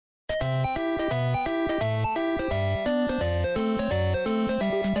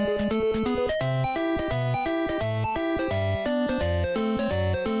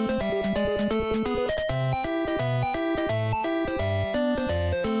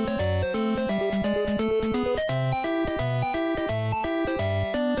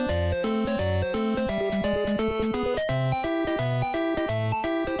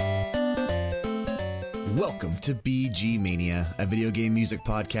Welcome to BG Mania, a video game music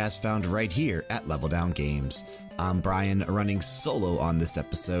podcast found right here at Level Down Games. I'm Brian, running solo on this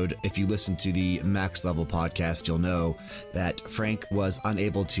episode. If you listen to the Max Level podcast, you'll know that Frank was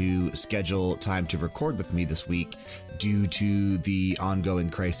unable to schedule time to record with me this week due to the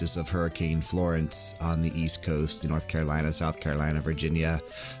ongoing crisis of Hurricane Florence on the East Coast, North Carolina, South Carolina, Virginia.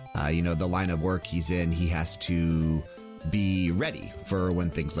 The line of work he's in, he has to be ready for when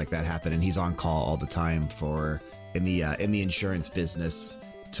things like that happen, and he's on call all the time in the insurance business,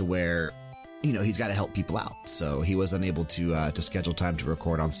 to where he's got to help people out. So he was unable to schedule time to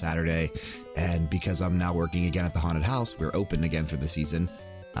record on Saturday, and because I'm now working again at the haunted house, we're open again for the season.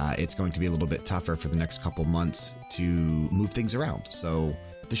 It's going to be a little bit tougher for the next couple months to move things around. So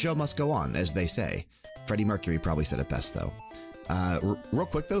the show must go on, as they say. Freddie Mercury probably said it best, though. Real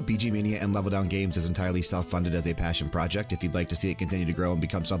quick though, BG Mania and Level Down Games is entirely self-funded as a passion project. If you'd like to see it continue to grow and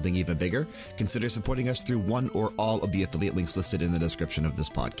become something even bigger, consider supporting us through one or all of the affiliate links listed in the description of this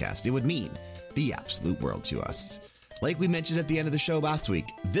podcast. It would mean the absolute world to us. Like we mentioned at the end of the show last week,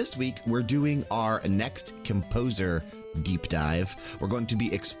 this week we're doing our next composer deep dive. We're going to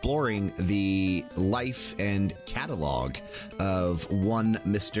be exploring the life and catalog of one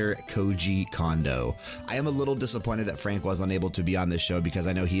Mr. Koji Kondo. I am a little disappointed that Frank was unable to be on this show because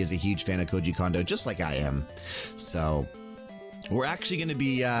I know he is a huge fan of Koji Kondo, just like I am. So we're actually going to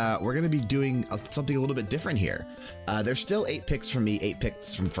be doing something a little bit different here. There's still 8 picks from me, 8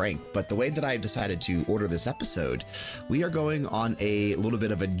 picks from Frank, but the way that I've decided to order this episode, we are going on a little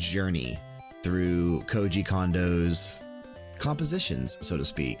bit of a journey through Koji Kondo's compositions, so to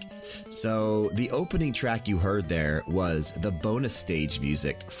speak. So the opening track you heard there was the bonus stage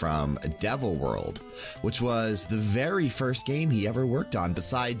music from Devil World, which was the very first game he ever worked on,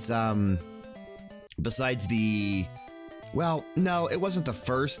 besides the... Well, no, it wasn't the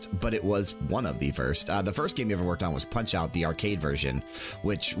first, but it was one of the first. The first game he ever worked on was Punch-Out!, the arcade version,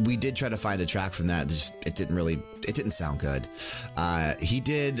 which we did try to find a track from that. It didn't sound good. He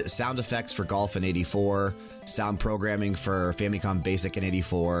did sound effects for Golf in '84, sound programming for Famicom Basic in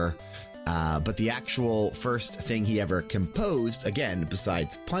 '84. But the actual first thing he ever composed, again,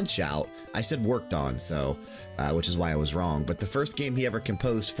 besides Punch-Out!, I said worked on, so which is why I was wrong. But the first game he ever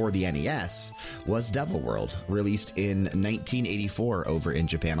composed for the NES was Devil World, released in 1984 over in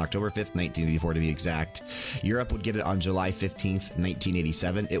Japan, October 5th, 1984 to be exact. Europe would get it on July 15th,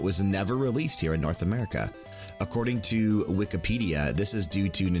 1987. It was never released here in North America. According to Wikipedia, this is due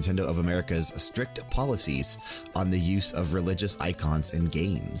to Nintendo of America's strict policies on the use of religious icons in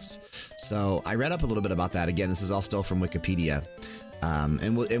games. So I read up a little bit about that. Again, this is all still from Wikipedia.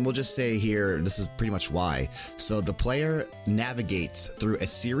 And we'll just say here, this is pretty much why. So the player navigates through a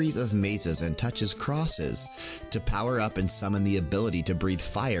series of mazes and touches crosses to power up and summon the ability to breathe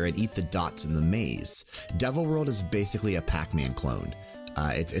fire and eat the dots in the maze. Devil World is basically a Pac-Man clone.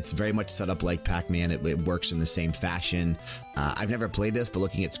 It's very much set up like Pac-Man. It works in the same fashion. I've never played this, but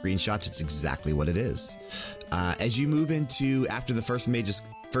looking at screenshots, it's exactly what it is. As you move into, after the first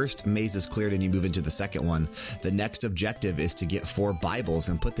maze is cleared and you move into the second one, the next objective is to get 4 Bibles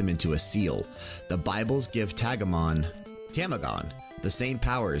and put them into a seal. The Bibles give Tamagon the same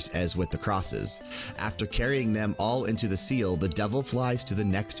powers as with the crosses. After carrying them all into the seal, the devil flies to the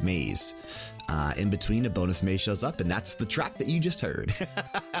next maze. In between, a bonus maze shows up, and that's the track that you just heard.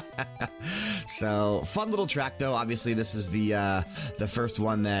 So, fun little track, though. Obviously, this is the first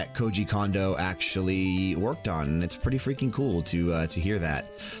one that Koji Kondo actually worked on, and it's pretty freaking cool to hear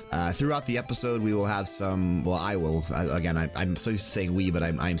that. Throughout the episode, we will have some... Well, I will. I'm so used to saying we, but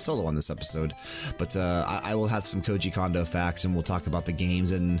I'm solo on this episode. But I will have some Koji Kondo facts, and we'll talk about the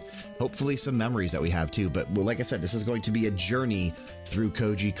games and hopefully some memories that we have, too. But like I said, this is going to be a journey through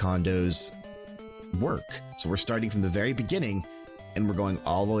Koji Kondo's work. So we're starting from the very beginning and we're going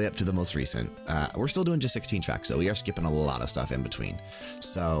all the way up to the most recent. We're still doing just 16 tracks, though. We are skipping a lot of stuff in between.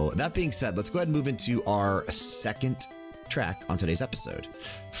 So that being said, let's go ahead and move into our second track on today's episode.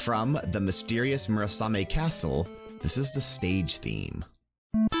 From the mysterious Murasame Castle, this is the stage theme.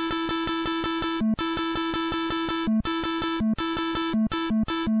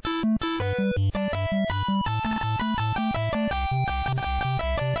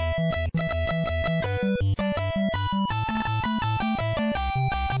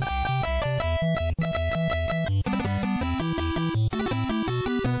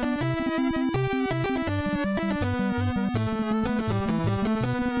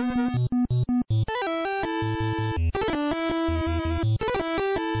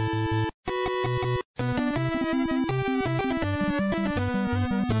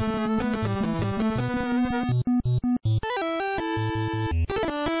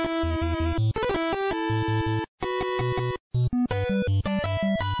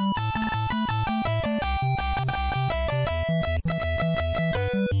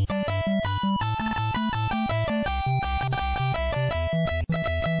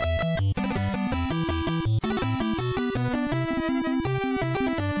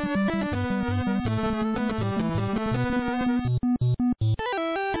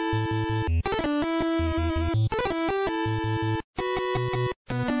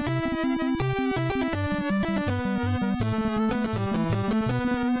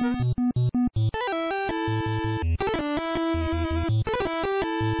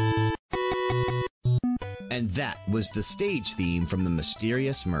 that was the stage theme from the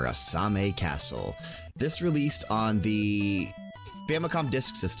mysterious Murasame Castle. This released on the Famicom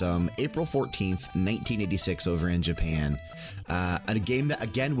Disk System, April 14th, 1986 over in Japan. A game that,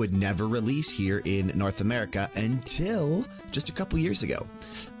 again, would never release here in North America until just a couple years ago.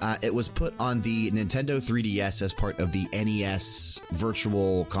 It was put on the Nintendo 3DS as part of the NES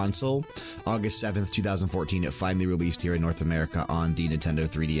Virtual Console. August 7th, 2014, it finally released here in North America on the Nintendo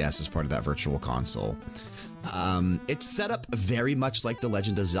 3DS as part of that Virtual Console. It's set up very much like The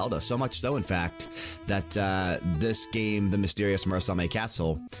Legend of Zelda, so much so, in fact, that this game, The Mysterious Murasame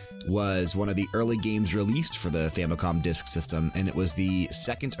Castle, was one of the early games released for the Famicom Disk System, and it was the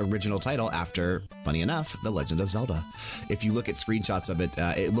second original title after, funny enough, The Legend of Zelda. If you look at screenshots of it,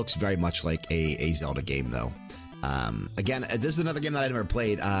 it looks very much like a Zelda game, though. Again, this is another game that I never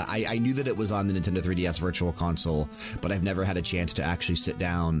played. I knew that it was on the Nintendo 3DS Virtual Console, but I've never had a chance to actually sit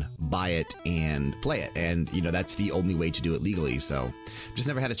down, buy it, and play it. And, you know, that's the only way to do it legally, so just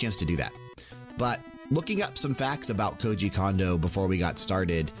never had a chance to do that. But looking up some facts about Koji Kondo before we got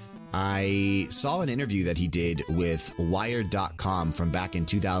started, I saw an interview that he did with Wired.com from back in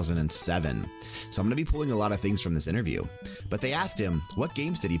 2007. So I'm going to be pulling a lot of things from this interview. But they asked him, what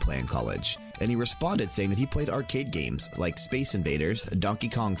games did he play in college? And he responded saying that he played arcade games like Space Invaders, Donkey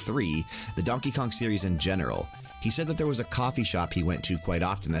Kong 3, the Donkey Kong series in general. He said that there was a coffee shop he went to quite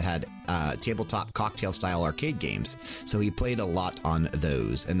often that had tabletop cocktail-style arcade games, so he played a lot on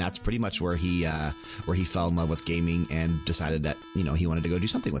those, and that's pretty much where he fell in love with gaming and decided that, you know, he wanted to go do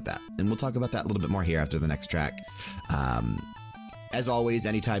something with that. And we'll talk about that a little bit more here after the next track. As always,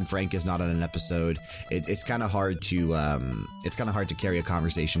 anytime Frank is not on an episode, it's kind of hard to carry a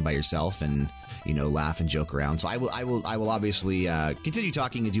conversation by yourself and, you know, laugh and joke around. So I will obviously continue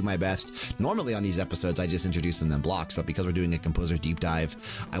talking and do my best. Normally on these episodes, I just introduce them in blocks, but because we're doing a composer deep dive,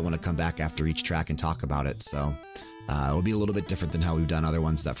 I want to come back after each track and talk about it. So it'll be a little bit different than how we've done other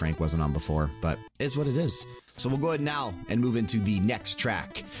ones that Frank wasn't on before, but it is what it is. So we'll go ahead now and move into the next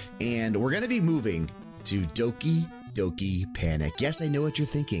track, and we're going to be moving to Doki Doki Panic. Yes, I know what you're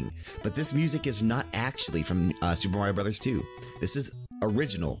thinking, but this music is not actually from Super Mario Bros. 2. This is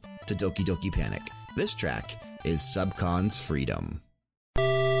original to Doki Doki Panic. This track is Subcon's Freedom.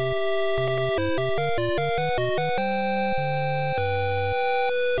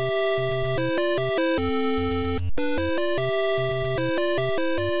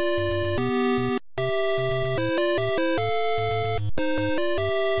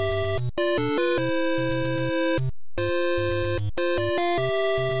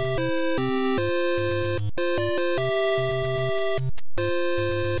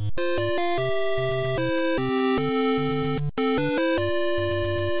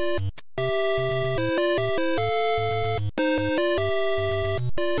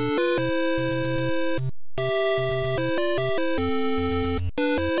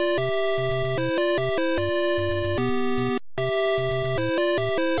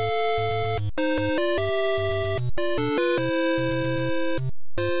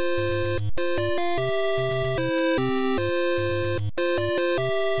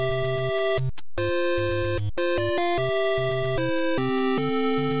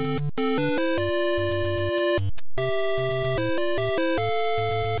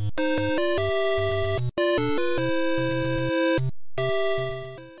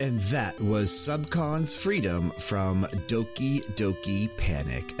 Subcon's Freedom from Doki Doki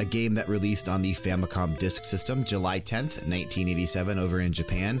Panic, a game that released on the Famicom Disk System July 10th, 1987 over in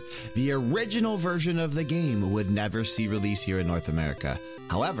Japan. The original version of the game would never see release here in North America.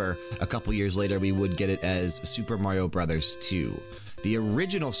 However, a couple years later, we would get it as Super Mario Bros. 2. The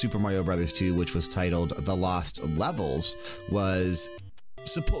original Super Mario Bros. 2, which was titled The Lost Levels, was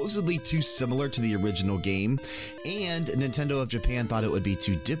supposedly too similar to the original game, and Nintendo of Japan thought it would be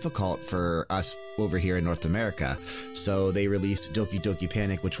too difficult for us over here in North America, so they released Doki Doki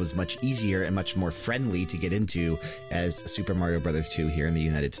Panic, which was much easier and much more friendly to get into as Super Mario Bros. 2 here in the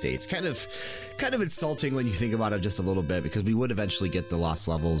United States. Kind of insulting when you think about it just a little bit, because we would eventually get the Lost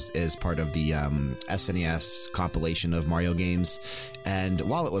Levels as part of the SNES compilation of Mario games, and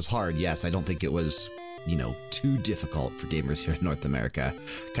while it was hard, yes, I don't think it was, you know, too difficult for gamers here in North America.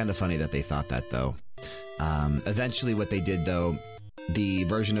 Kind of funny that they thought that, though. Eventually what they did, though, the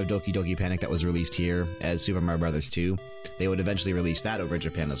version of Doki Doki Panic that was released here as Super Mario Bros. 2, they would eventually release that over in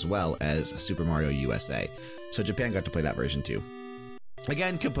Japan as well as Super Mario USA. So Japan got to play that version too.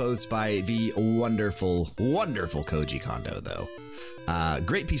 Again, composed by the wonderful, wonderful Koji Kondo, though.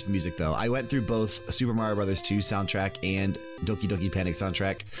 Great piece of music, though. I went through both Super Mario Bros. 2 soundtrack and Doki Doki Panic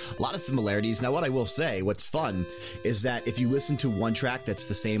soundtrack. A lot of similarities. Now, what I will say, what's fun, is that if you listen to one track that's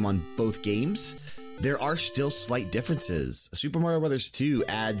the same on both games, there are still slight differences. Super Mario Bros. 2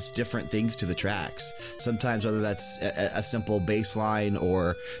 adds different things to the tracks. Sometimes, whether that's a simple bass line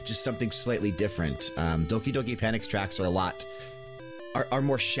or just something slightly different. Doki Doki Panic's tracks are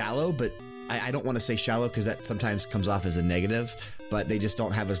more shallow, but I don't want to say shallow because that sometimes comes off as a negative, but they just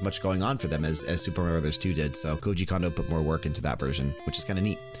don't have as much going on for them as Super Mario Bros. 2 did. So Koji Kondo put more work into that version, which is kind of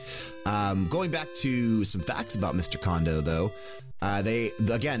neat. Going back to some facts about Mr. Kondo, though,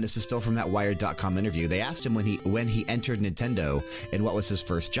 again, this is still from that Wired.com interview. They asked him when he entered Nintendo and what was his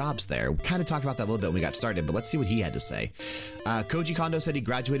first jobs there. We kind of talked about that a little bit when we got started, but let's see what he had to say. Koji Kondo said he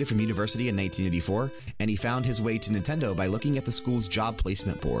graduated from university in 1984, and he found his way to Nintendo by looking at the school's job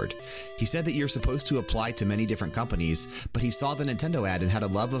placement board. He said that you're supposed to apply to many different companies, but he saw the Nintendo ad and had a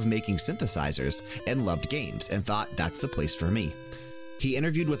love of making synthesizers and loved games and thought that's the place for me. He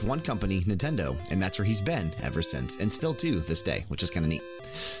interviewed with one company, Nintendo, and that's where he's been ever since, and still to this day, which is kind of neat.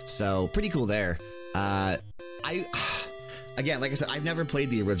 So, pretty cool there. Again, like I said, I've never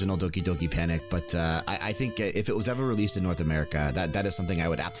played the original Doki Doki Panic, but I think if it was ever released in North America, that is something I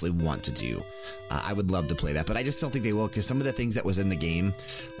would absolutely want to do. I would love to play that, but I just don't think they will, because some of the things that was in the game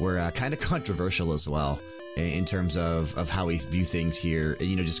were kind of controversial as well, in terms of how we view things here,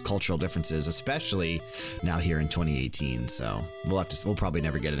 just cultural differences, especially now here in 2018. So we'll probably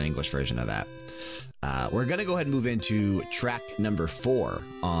never get an English version of that. We're going to go ahead and move into track number 4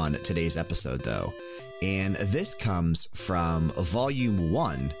 on today's episode, though. And this comes from Volume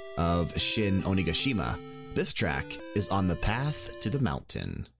 1 of Shin Onigashima. This track is On the Path to the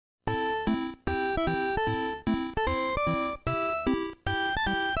Mountain.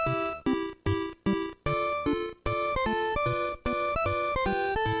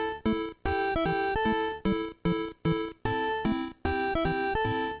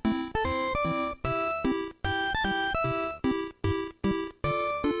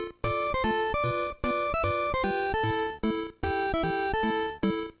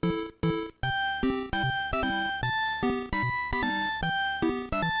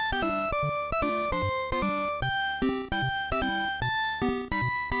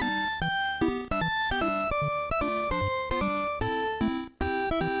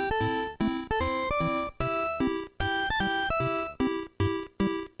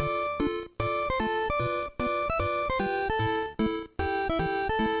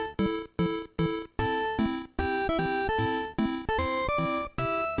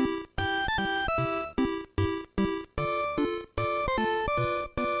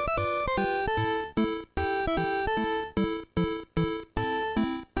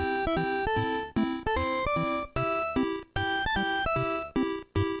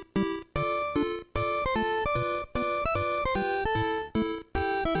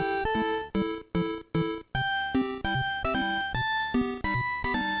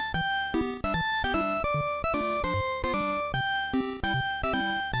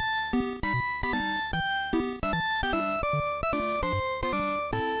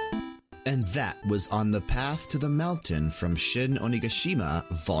 And that was On the Path to the Mountain from Shin Onigashima,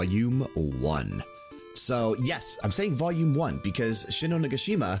 Volume 1. So, yes, I'm saying Volume 1 because Shin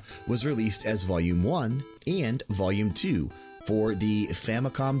Onigashima was released as Volume 1 and Volume 2 for the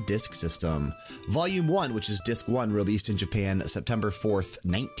Famicom Disk System. Volume 1, which is Disc 1, released in Japan September 4th,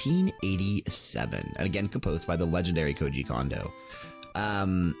 1987. And again, composed by the legendary Koji Kondo.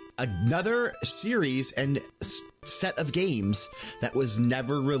 Another series and set of games that was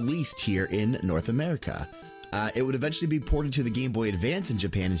never released here in North America. It would eventually be ported to the Game Boy Advance in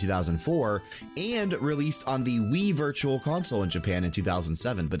Japan in 2004 and released on the Wii Virtual Console in Japan in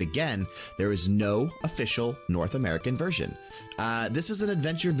 2007. But again, there is no official North American version. This is an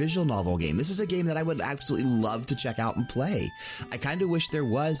adventure visual novel game. This is a game that I would absolutely love to check out and play. I kind of wish there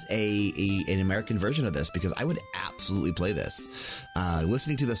was an American version of this because I would absolutely play this.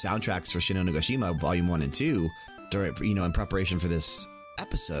 Listening to the soundtracks for Shin Onigashima Volume 1 and 2 during, in preparation for this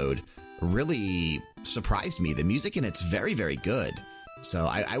episode really surprised me. The music in it's very, very good. So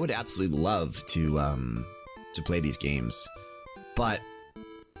I would absolutely love to play these games. But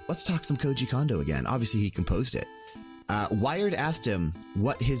let's talk some Koji Kondo again. Obviously, he composed it. Wired asked him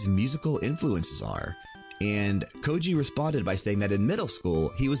what his musical influences are. And Koji responded by saying that in middle school,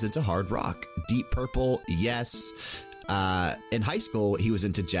 he was into hard rock, Deep Purple, Yes. In high school, he was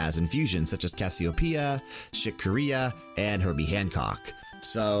into jazz and fusion, such as Cassiopeia, Chick Corea, and Herbie Hancock.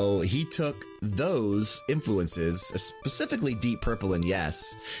 So he took those influences, specifically Deep Purple and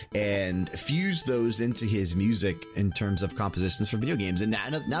Yes, and fused those into his music in terms of compositions for video games. And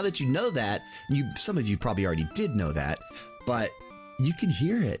now that you know that, some of you probably already did know that, but you can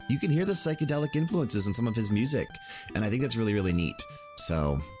hear it. You can hear the psychedelic influences in some of his music, and I think that's really, really neat.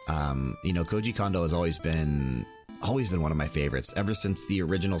 So, Koji Kondo has always been one of my favorites ever since the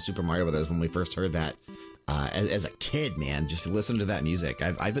original Super Mario Brothers. When we first heard that as a kid, man, just to listen to that music,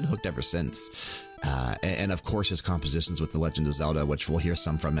 I've been hooked ever since. And of course, his compositions with The Legend of Zelda, which we'll hear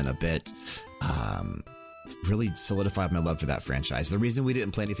some from in a bit, really solidified my love for that franchise. The reason we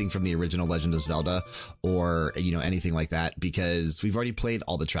didn't play anything from the original Legend of Zelda or, anything like that, because we've already played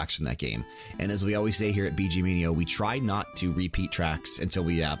all the tracks from that game. And as we always say here at BG Mania, we try not to repeat tracks until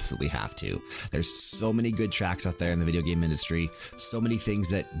we absolutely have to. There's so many good tracks out there in the video game industry, so many things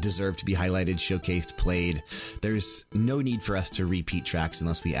that deserve to be highlighted, showcased, played. There's no need for us to repeat tracks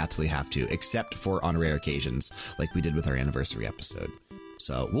unless we absolutely have to, except for on rare occasions, like we did with our anniversary episode.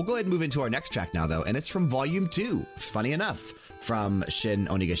 So we'll go ahead and move into our next track now, though, and it's from Volume 2, funny enough, from Shin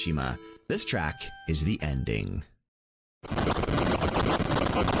Onigashima. This track is The Ending.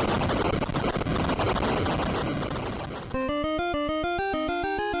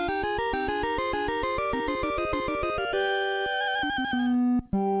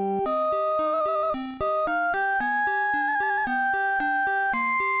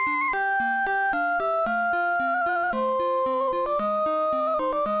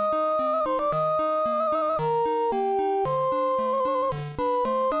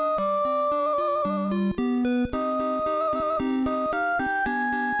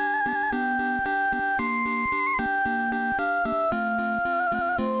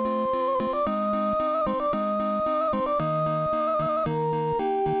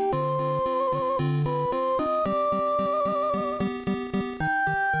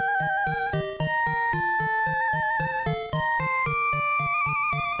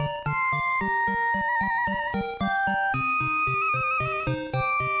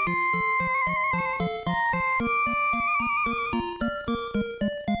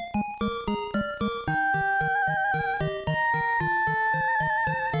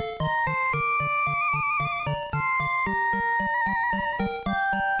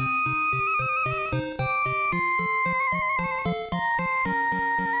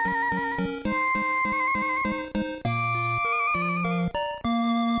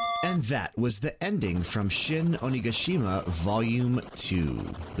 That was The Ending from Shin Onigashima Volume 2.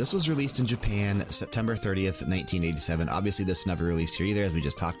 This was released in Japan September 30th, 1987. Obviously, this never released here either, as we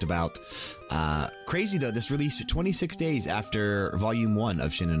just talked about. Crazy, though, this released 26 days after Volume 1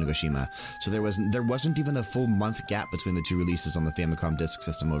 of Shin Onigashima. So there wasn't even a full month gap between the two releases on the Famicom Disk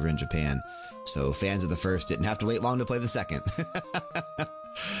System over in Japan. So fans of the first didn't have to wait long to play the second.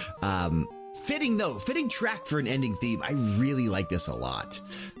 Fitting track for an ending theme. I really like this a lot.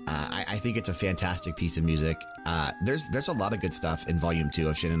 I think it's a fantastic piece of music. There's a lot of good stuff in Volume 2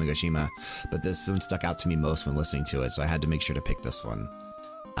 of Shin Onigashima, but this one stuck out to me most when listening to it, so I had to make sure to pick this one.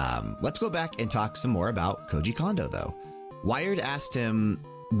 Let's go back and talk some more about Koji Kondo, though. Wired asked him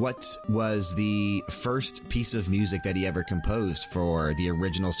what was the first piece of music that he ever composed for the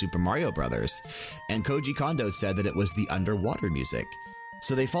original Super Mario Brothers, and Koji Kondo said that it was the underwater music.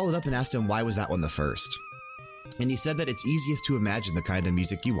 So they followed up and asked him why was that one the first. And he said that it's easiest to imagine the kind of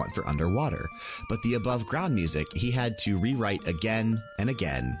music you want for underwater, but the above ground music he had to rewrite again and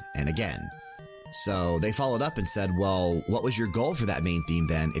again and again. So they followed up and said, well, what was your goal for that main theme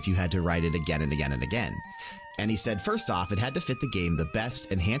then if you had to write it again and again and again? And he said, first off, it had to fit the game the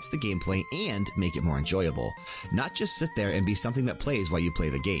best, enhance the gameplay, and make it more enjoyable. Not just sit there and be something that plays while you play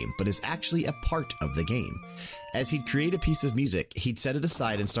the game, but is actually a part of the game. As he'd create a piece of music, he'd set it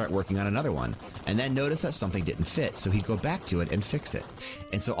aside and start working on another one, and then notice that something didn't fit, so he'd go back to it and fix it.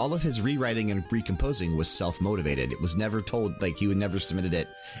 And so all of his rewriting and recomposing was self-motivated. It was never told, like, he would never submitted it,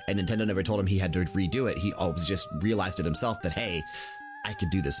 and Nintendo never told him he had to redo it. He always just realized it himself that, hey, I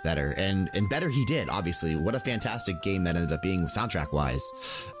could do this better. And better he did, obviously. What a fantastic game that ended up being soundtrack-wise.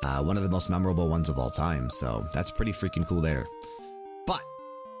 One of the most memorable ones of all time. So that's pretty freaking cool there. But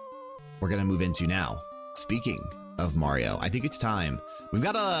we're going to move into now. Speaking of Mario, I think it's time. We've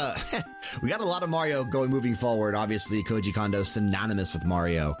got a lot of Mario moving forward. Obviously, Koji Kondo synonymous with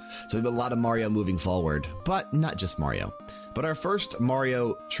Mario. So we have a lot of Mario moving forward. But not just Mario. But our first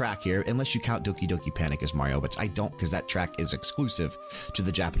Mario track here, unless you count Doki Doki Panic as Mario, which I don't because that track is exclusive to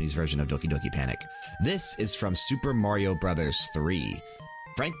the Japanese version of Doki Doki Panic. This is from Super Mario Brothers 3.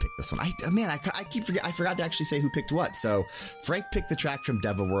 Frank picked this one. I forgot to actually say who picked what. So Frank picked the track from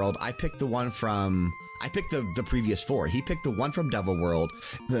Devil World. I picked the one from... I picked the previous four. He picked the one from Devil World,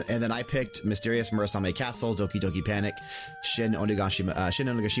 and then I picked Mysterious Murasame Castle, Doki Doki Panic, Shin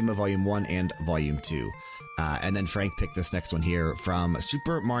Onigashima Volume 1 and Volume 2. And then Frank picked this next one here from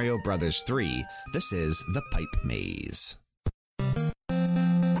Super Mario Brothers 3. This is The Pipe Maze.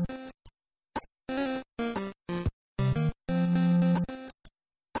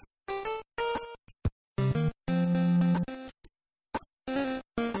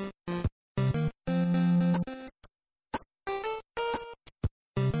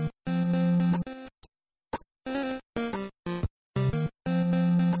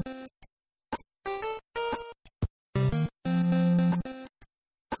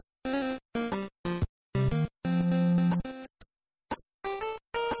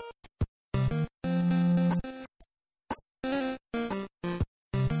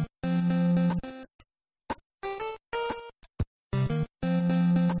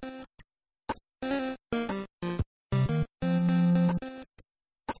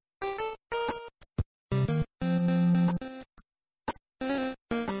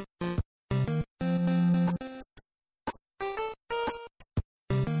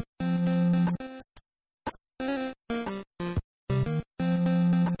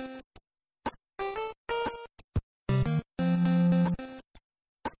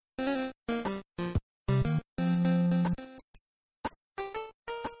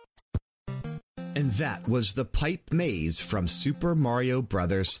 That was the Pipe Maze from Super Mario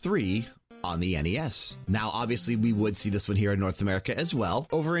Bros. 3 on the NES. Now, obviously, we would see this one here in North America as well.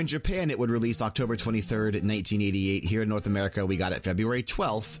 Over in Japan, it would release October 23rd, 1988. Here in North America, we got it February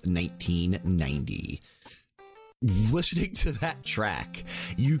 12th, 1990. Listening to that track,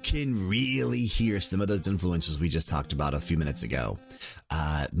 you can really hear some of those influences we just talked about a few minutes ago.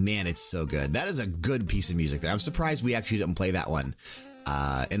 Man, it's so good. That is a good piece of music there. I'm surprised we actually didn't play that one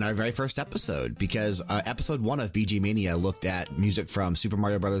in our very first episode, because episode 1 of BG Mania looked at music from Super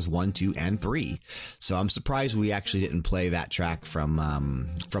Mario Bros. 1, 2, and 3. So I'm surprised we actually didn't play that track from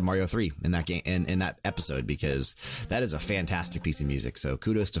Mario 3 in that game in that episode, because that is a fantastic piece of music. So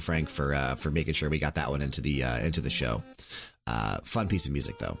kudos to Frank for making sure we got that one into the show. Fun piece of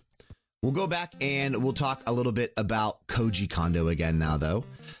music though. We'll go back and we'll talk a little bit about Koji Kondo again now, though.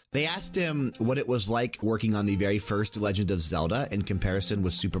 They asked him what it was like working on the very first Legend of Zelda in comparison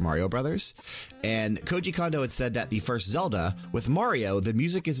with Super Mario Brothers. And Koji Kondo had said that the first Zelda, with Mario, the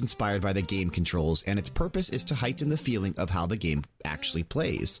music is inspired by the game controls, and its purpose is to heighten the feeling of how the game actually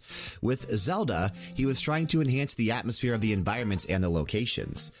plays. With Zelda, he was trying to enhance the atmosphere of the environments and the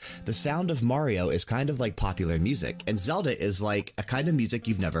locations. The sound of Mario is kind of like popular music, and Zelda is like a kind of music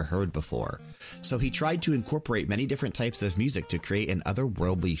you've never heard before. So he tried to incorporate many different types of music to create an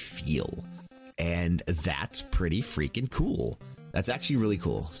otherworldly feel. And that's pretty freaking cool. That's actually really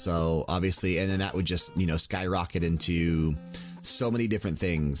cool. So obviously, and then that would just, skyrocket into so many different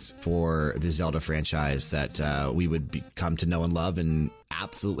things for the Zelda franchise that we would come to know and love and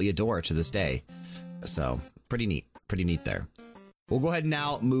absolutely adore to this day. So pretty neat there. We'll go ahead and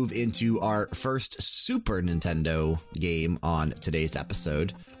now move into our first Super Nintendo game on today's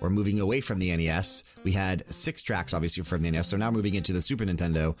episode. We're moving away from the NES. We had 6 tracks, obviously, from the NES, so now moving into the Super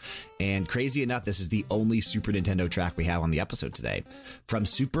Nintendo. And crazy enough, this is the only Super Nintendo track we have on the episode today. From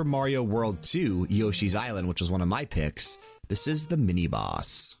Super Mario World 2, Yoshi's Island, which was one of my picks, this is the Mini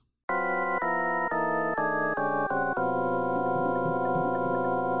Boss.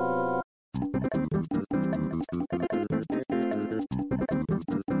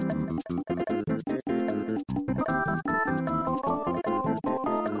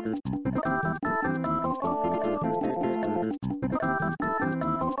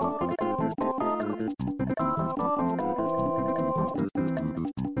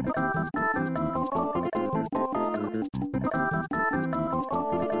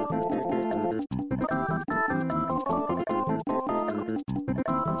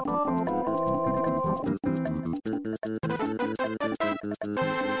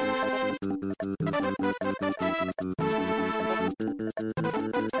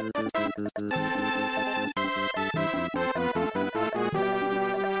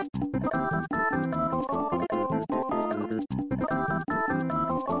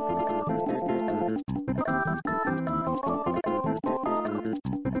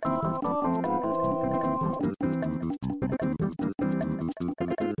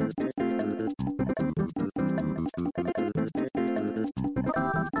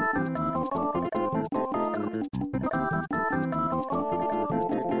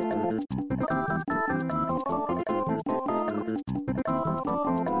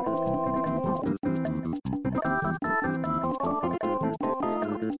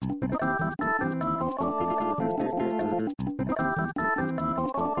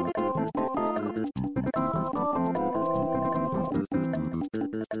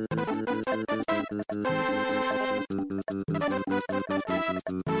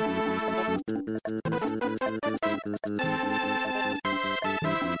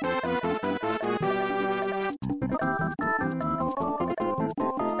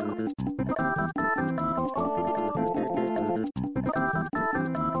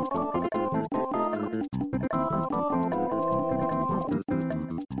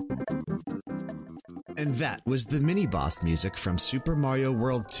 And that was the Mini Boss music from Super Mario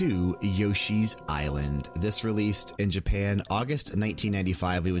World 2, Yoshi's Island. This released in Japan August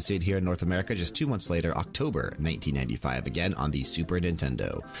 1995. We would see it here in North America just 2 months later, October 1995, again on the Super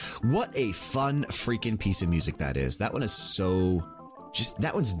Nintendo. What a fun freaking piece of music that is. That one is so...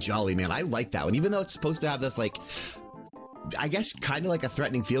 that one's jolly, man. I like that one. Even though it's supposed to have this, like... I guess kind of like a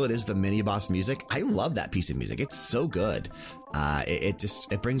threatening feel. It is the Mini Boss music. I love that piece of music. It's so good.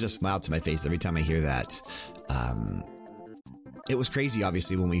 It brings a smile to my face every time I hear that. It was crazy,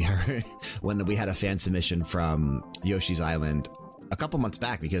 obviously, when we had a fan submission from Yoshi's Island a couple months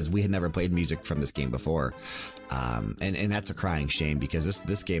back, because we had never played music from this game before. And that's a crying shame, because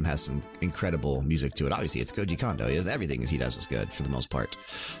this game has some incredible music to it. Obviously, it's Koji Kondo. Everything he does is good for the most part.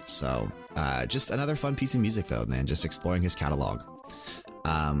 So just another fun piece of music, though, man. Just exploring his catalog.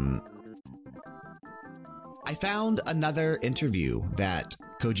 I found another interview that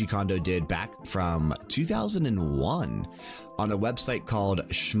Koji Kondo did back from 2001 on a website called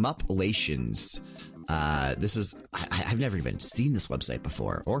Shmuplations. I've never even seen this website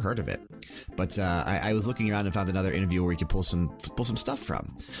before or heard of it, but I was looking around and found another interview where we could pull some stuff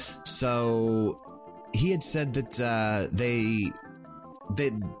from. So he had said that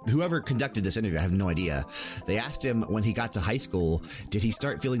whoever conducted this interview, I have no idea. They asked him when he got to high school, did he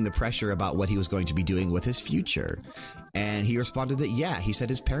start feeling the pressure about what he was going to be doing with his future? And he responded that, yeah, he said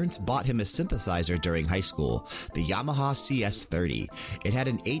his parents bought him a synthesizer during high school, the Yamaha CS30. It had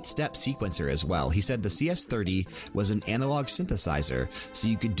an 8-step sequencer as well. He said the CS30 was an analog synthesizer, so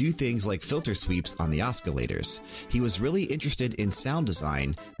you could do things like filter sweeps on the oscillators. He was really interested in sound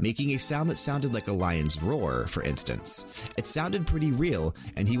design, making a sound that sounded like a lion's roar, for instance. It sounded pretty real,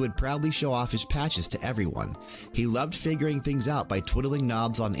 and he would proudly show off his patches to everyone. He loved figuring things out by twiddling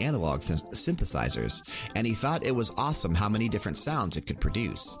knobs on analog synthesizers, and he thought it was awesome how many different sounds it could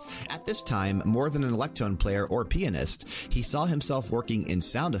produce. At this time, more than an electone player or pianist, he saw himself working in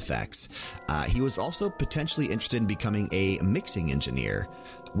sound effects. He was also potentially interested in becoming a mixing engineer.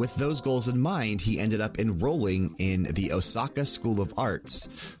 With those goals in mind, he ended up enrolling in the Osaka School of Arts,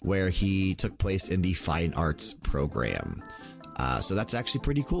 where he took place in the Fine Arts program. So that's actually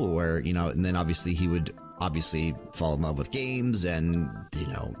pretty cool, where, and then obviously he would fall in love with games, and,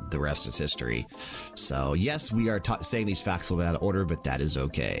 the rest is history. So, yes, we are saying these facts without order, but that is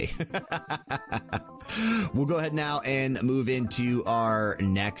okay. We'll go ahead now and move into our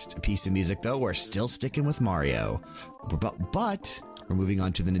next piece of music, though. We're still sticking with Mario, but we're moving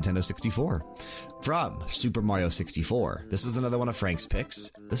on to the Nintendo 64. From Super Mario 64, this is another one of Frank's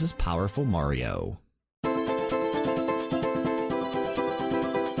picks. This is Powerful Mario.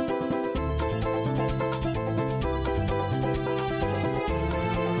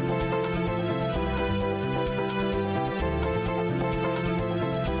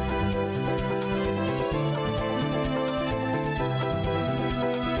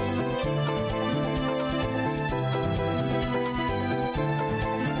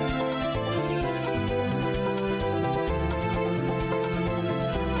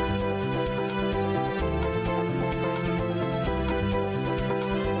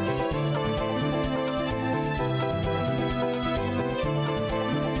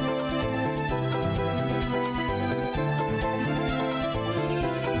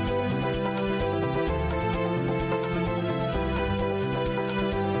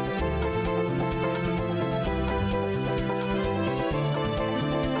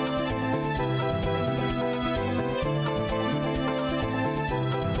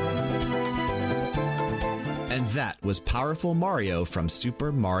 That was Powerful Mario from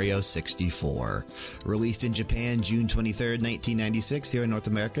Super Mario 64. Released in Japan June 23rd, 1996. Here in North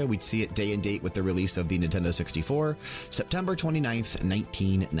America, we'd see it day and date with the release of the Nintendo 64, September 29th,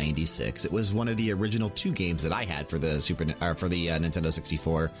 1996. It was one of the original 2 games that I had for the Nintendo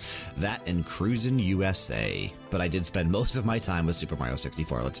 64, that and Cruisin' USA. But I did spend most of my time with Super Mario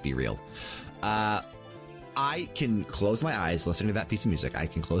 64, let's be real. I can close my eyes listening to that piece of music. I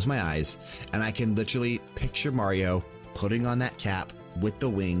can close my eyes and I can literally picture Mario putting on that cap with the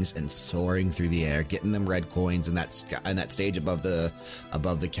wings and soaring through the air, getting them red coins in that stage above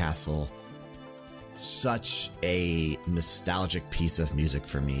the castle. Such a nostalgic piece of music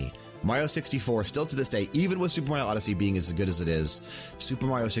for me. Mario 64, still to this day, even with Super Mario Odyssey being as good as it is, Super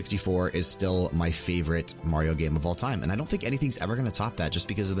Mario 64 is still my favorite Mario game of all time. And I don't think anything's ever going to top that just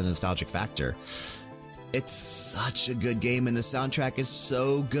because of the nostalgic factor. It's such a good game, and the soundtrack is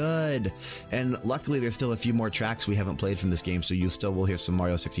so good. And luckily, there's still a few more tracks we haven't played from this game, so you still will hear some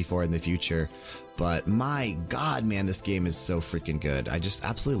Mario 64 in the future. But my God, man, this game is so freaking good. I just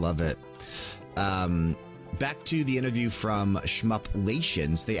absolutely love it. Back to the interview from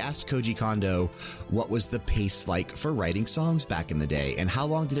Shmuplations, they asked Koji Kondo what was the pace like for writing songs back in the day, and how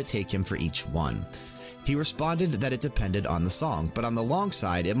long did it take him for each one. He responded that it depended on the song, but on the long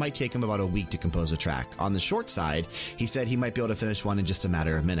side, it might take him about a week to compose a track. On the short side, he said he might be able to finish one in just a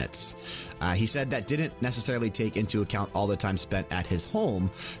matter of minutes. He said that didn't necessarily take into account all the time spent at his home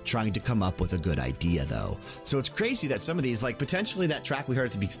trying to come up with a good idea, though. So it's crazy that some of these, like potentially that track we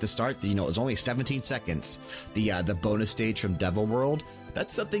heard at the start, it was only 17 seconds, the bonus stage from Devil World,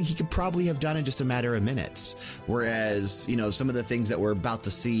 that's something he could probably have done in just a matter of minutes. Whereas, some of the things that we're about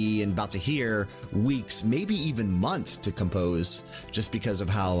to see and about to hear, weeks, maybe even months to compose, just because of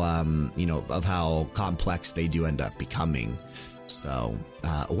how, of how complex they do end up becoming. So,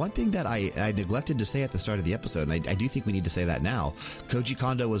 one thing that I neglected to say at the start of the episode, and I do think we need to say that now, Koji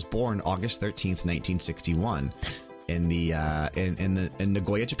Kondo was born August 13th, 1961 in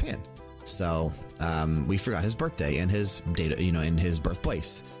Nagoya, Japan. So we forgot his birthday and his date, in his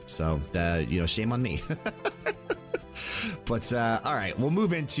birthplace. So, shame on me. But all right, we'll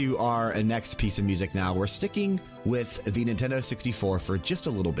move into our next piece of music now. We're sticking with the Nintendo 64 for just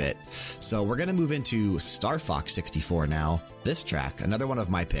a little bit. So we're going to move into Star Fox 64 now. This track, another one of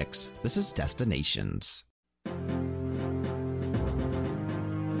my picks. This is Destinations.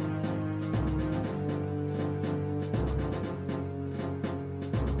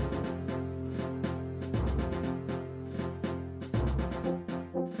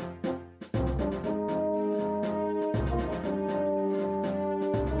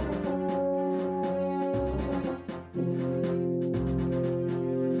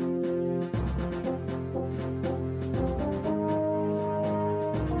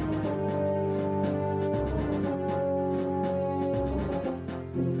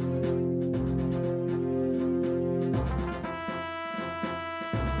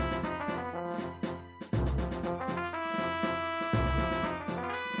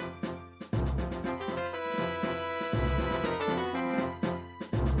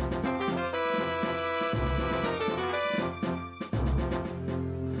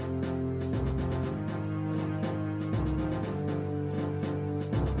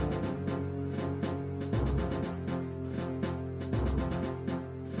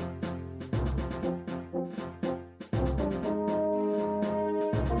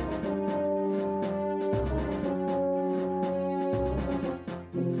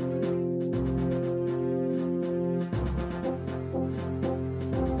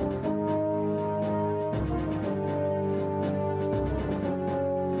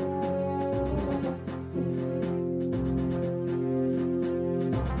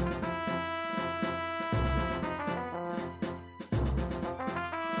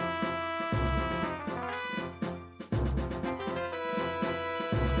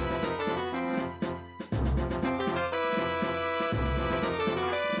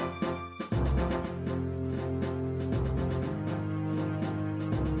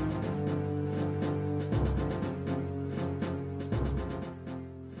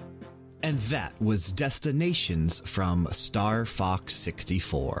 And that was Destinations from Star Fox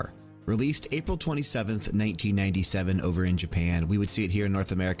 64. Released April 27th, 1997 over in Japan. We would see it here in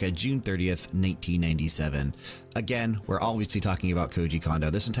North America June 30th, 1997. Again, we're obviously talking about Koji Kondo.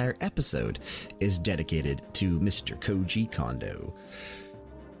 This entire episode is dedicated to Mr. Koji Kondo.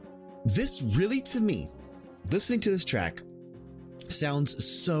 This really, to me, listening to this track, sounds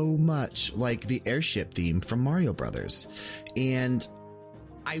so much like the airship theme from Mario Brothers. And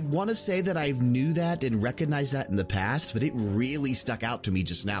I want to say that I knew that and recognized that in the past, but it really stuck out to me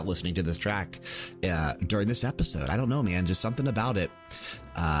just now listening to this track during this episode. I don't know, man, just something about it.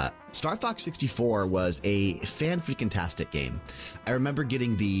 Star Fox 64 was a fan-freaking-tastic game. I remember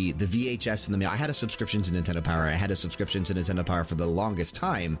getting the VHS in the mail. I had a subscription to Nintendo Power. I had a subscription to Nintendo Power for the longest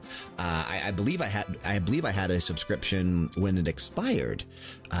time. I believe I had a subscription when it expired,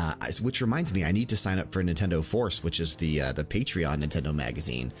 which reminds me, I need to sign up for Nintendo Force, which is the Patreon Nintendo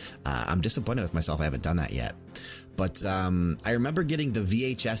magazine. I'm disappointed with myself I haven't done that yet. But I remember getting the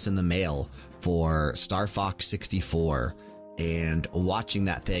VHS in the mail for Star Fox 64 and watching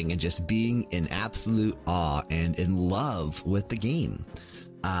that thing and just being in absolute awe and in love with the game.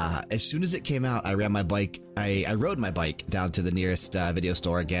 As soon as it came out, I ran my bike. I rode my bike down to the nearest video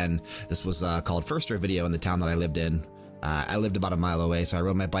store again. This was called First Rare Video in the town that I lived in. I lived about a mile away, so I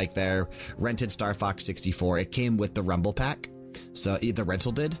rode my bike there, rented Star Fox 64. It came with the Rumble Pack, so the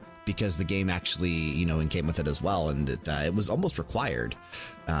rental did, because the game actually, and came with it as well, and it was almost required.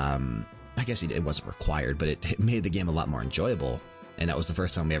 I guess it wasn't required, but it made the game a lot more enjoyable, and that was the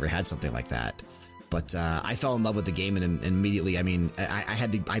first time we ever had something like that. But I fell in love with the game, and immediately,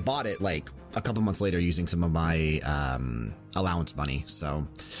 I bought it like a couple months later using some of my allowance money. So,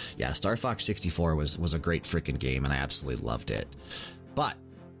 yeah, Star Fox 64 was a great freaking game, and I absolutely loved it. But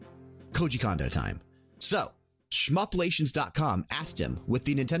Koji Kondo time. So, Shmuplations.com asked him, with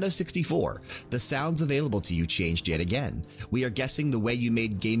the Nintendo 64, the sounds available to you changed yet again. We are guessing the way you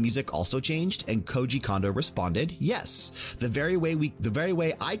made game music also changed, and Koji Kondo responded, yes. The very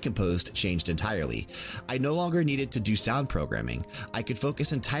way I composed changed entirely. I no longer needed to do sound programming. I could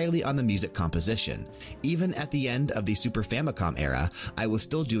focus entirely on the music composition. Even at the end of the Super Famicom era, I was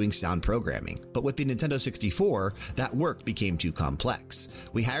still doing sound programming. But with the Nintendo 64, that work became too complex.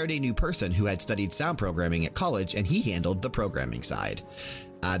 We hired a new person who had studied sound programming at college knowledge, and he handled the programming side.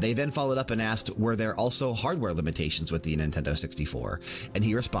 They then followed up and asked, were there also hardware limitations with the Nintendo 64? And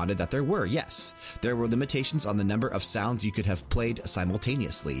he responded that there were, yes. There were limitations on the number of sounds you could have played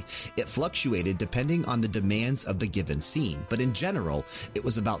simultaneously. It fluctuated depending on the demands of the given scene, but in general, it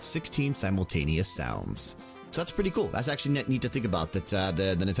was about 16 simultaneous sounds. So that's pretty cool. That's actually neat to think about, that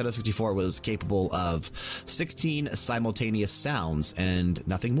the Nintendo 64 was capable of 16 simultaneous sounds and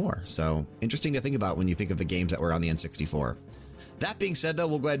nothing more. So interesting to think about when you think of the games that were on the N64. That being said, though,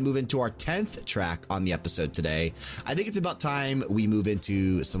 we'll go ahead and move into our 10th track on the episode today. I think it's about time we move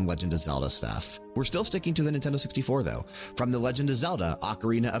into some Legend of Zelda stuff. We're still sticking to the Nintendo 64, though. From The Legend of Zelda: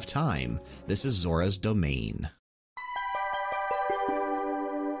 Ocarina of Time, this is Zora's Domain.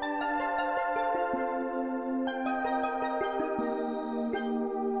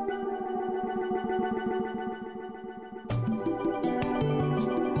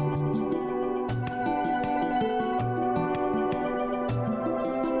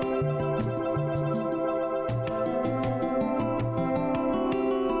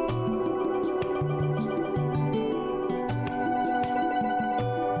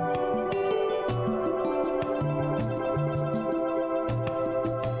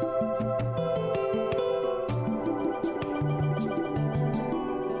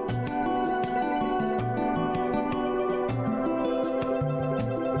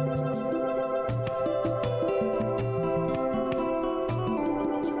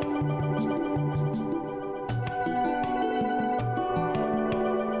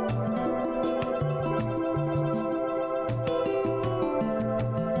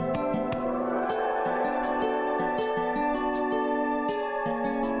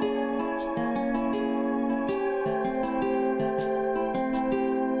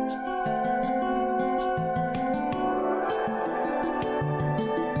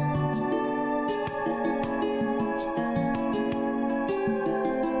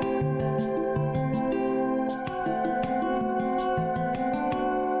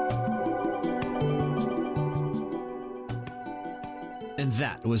 And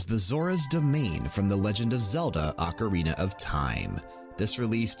that was the Zora's Domain from The Legend of Zelda: Ocarina of Time. This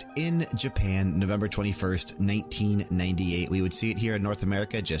released in Japan November 21st, 1998. We would see it here in North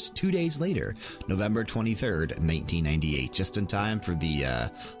America just 2 days later, November 23rd, 1998, just in time for the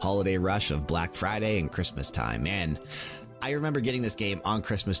holiday rush of Black Friday and Christmas time. Man, I remember getting this game on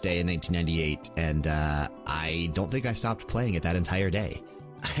Christmas Day in 1998, and I don't think I stopped playing it that entire day.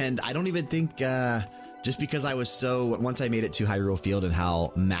 And I don't even think, just because I was once I made it to Hyrule Field and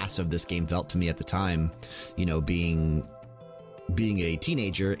how massive this game felt to me at the time, you know, being a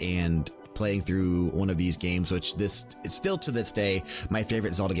teenager and playing through one of these games, which it's still to this day my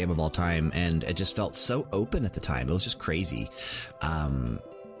favorite Zelda game of all time, and it just felt so open at the time. It was just crazy. I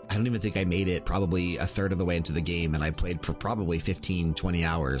don't even think I made it probably a third of the way into the game, and I played for probably 15, 20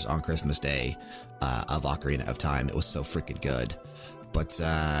 hours on Christmas Day of Ocarina of Time. It was so freaking good. But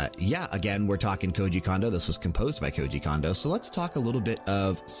yeah, again, we're talking Koji Kondo. This was composed by Koji Kondo. So let's talk a little bit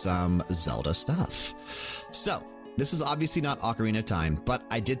of some Zelda stuff. So this is obviously not Ocarina of Time, but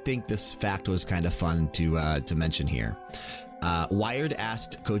I did think this fact was kind of fun to mention here. Wired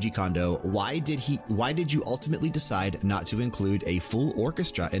asked Koji Kondo, why did you ultimately decide not to include a full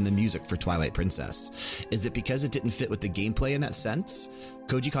orchestra in the music for Twilight Princess? Is it because it didn't fit with the gameplay in that sense?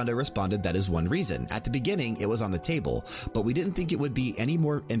 Koji Kondo responded, that is one reason. At the beginning, it was on the table, but we didn't think it would be any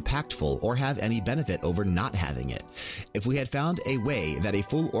more impactful or have any benefit over not having it. If we had found a way that a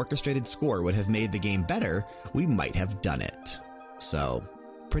full orchestrated score would have made the game better, we might have done it. So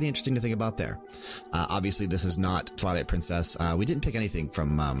pretty interesting to think about there. Obviously, this is not Twilight Princess. We didn't pick anything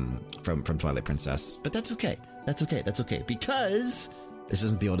from Twilight Princess, but that's okay. That's okay, because this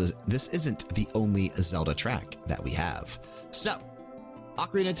isn't the only Zelda track that we have. So,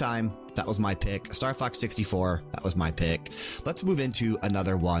 Ocarina of Time, that was my pick. Star Fox 64, that was my pick. Let's move into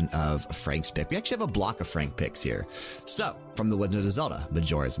another one of Frank's pick. We actually have a block of Frank picks here. So, from The Legend of Zelda: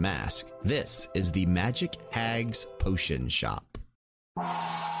 Majora's Mask, this is the Magic Hag's Potion Shop.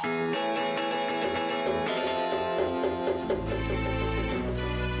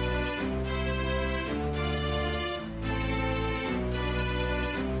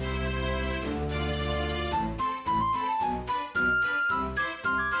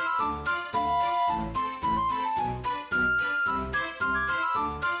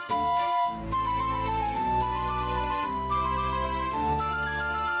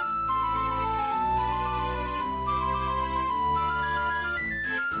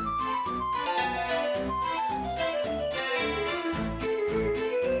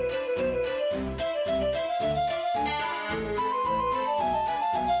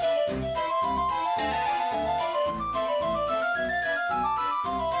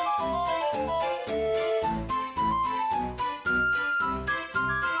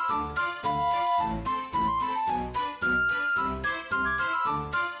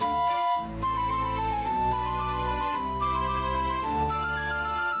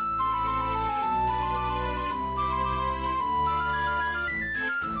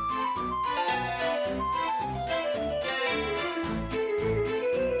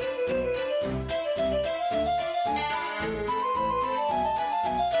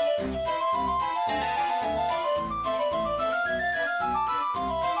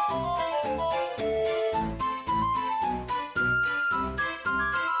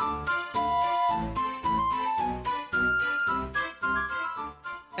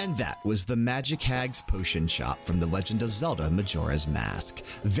 And that was the Magic Hag's Potion Shop from The Legend of Zelda Majora's Mask.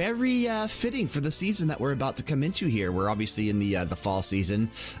 Very fitting for the season that we're about to come into here. We're obviously in the fall season.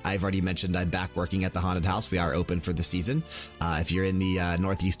 I've already mentioned I'm back working at the Haunted House. We are open for the season. If you're in the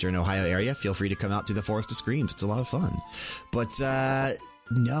northeastern Ohio area, feel free to come out to the Forest of Screams. It's a lot of fun. But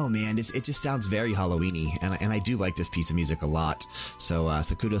no, man, it just sounds very Halloween-y, and I do like this piece of music a lot. So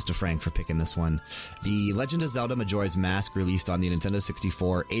kudos to Frank for picking this one. The Legend of Zelda Majora's Mask released on the Nintendo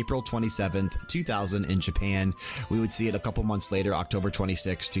 64 April 27th, 2000 in Japan. We would see it a couple months later, October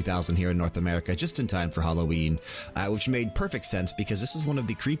 26, 2000 here in North America, just in time for Halloween, which made perfect sense because this is one of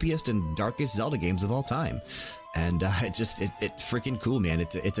the creepiest and darkest Zelda games of all time. And it's freaking cool, man.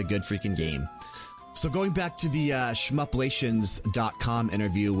 It's a good freaking game. So going back to the shmuplations.com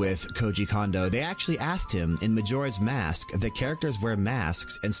interview with Koji Kondo, they actually asked him, in Majora's Mask, the characters wear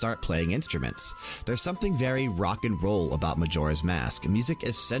masks and start playing instruments. There's something very rock and roll about Majora's Mask. Music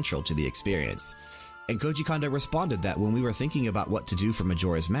is central to the experience. And Koji Kondo responded that when we were thinking about what to do for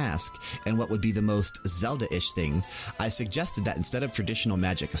Majora's Mask and what would be the most Zelda-ish thing, I suggested that instead of traditional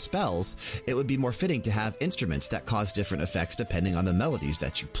magic spells, it would be more fitting to have instruments that cause different effects depending on the melodies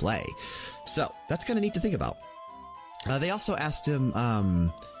that you play. So that's kind of neat to think about. They also asked him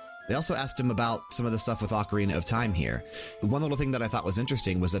about some of the stuff with Ocarina of Time here. One little thing that I thought was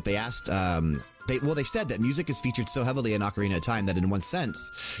interesting was that they asked, they said that music is featured so heavily in Ocarina of Time that in one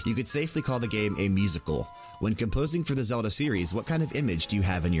sense, you could safely call the game a musical. When composing for the Zelda series, what kind of image do you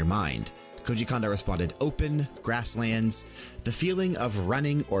have in your mind? Koji Kondo responded, open, grasslands, the feeling of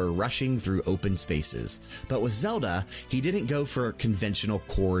running or rushing through open spaces. But with Zelda, he didn't go for conventional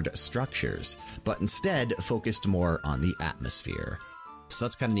chord structures, but instead focused more on the atmosphere. So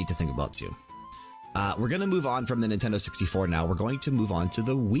that's kind of neat to think about, too. We're going to move on from the Nintendo 64 now. We're going to move on to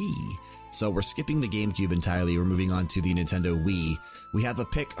the Wii. So we're skipping the GameCube entirely. We're moving on to the Nintendo Wii. We have a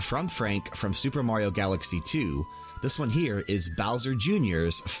pick from Frank from Super Mario Galaxy 2. This one here is Bowser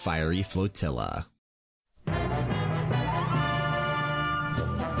Jr.'s Fiery Flotilla.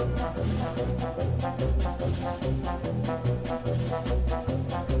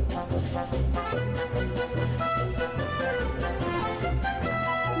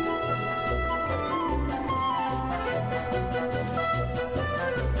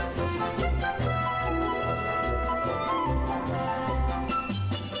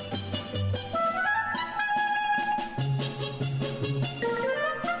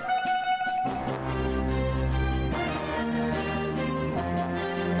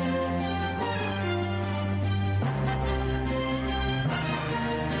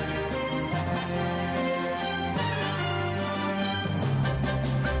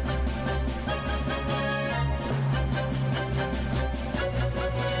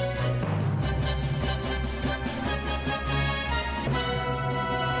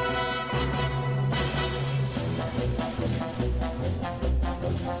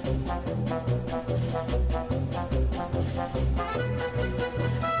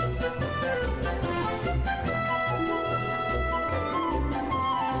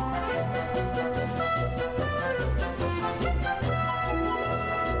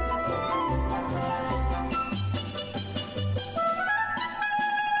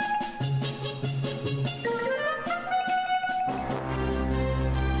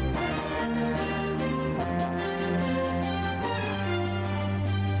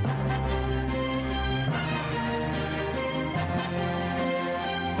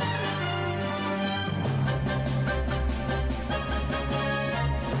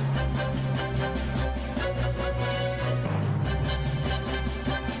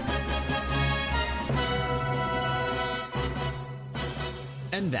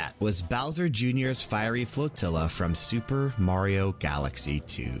 And that was Bowser Jr.'s Fiery Flotilla from Super Mario Galaxy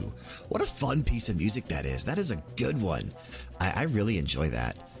 2. What a fun piece of music that is. That is a good one. I really enjoy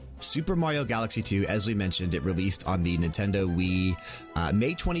that. Super Mario Galaxy 2, as we mentioned, it released on the Nintendo Wii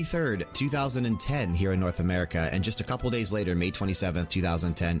May 23rd, 2010 here in North America, and just a couple days later, May 27th,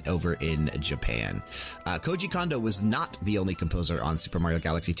 2010 over in Japan. Koji Kondo was not the only composer on Super Mario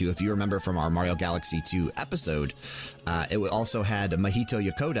Galaxy 2. If you remember from our Mario Galaxy 2 episode, it also had Mahito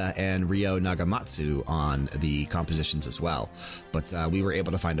Yokota and Ryo Nagamatsu on the compositions as well. But we were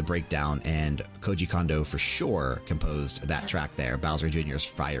able to find a breakdown, and Koji Kondo for sure composed that track there, Bowser Jr.'s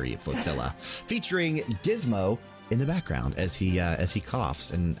Fiery Flotilla, featuring Gizmo in the background as he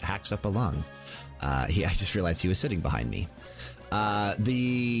coughs and hacks up a lung. I just realized he was sitting behind me.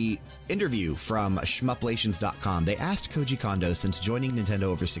 The interview from shmuplations.com, they asked Koji Kondo, since joining Nintendo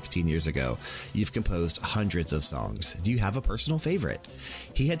over 16 years ago, you've composed hundreds of songs. Do you have a personal favorite?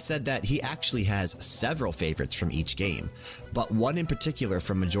 He had said that he actually has several favorites from each game, but one in particular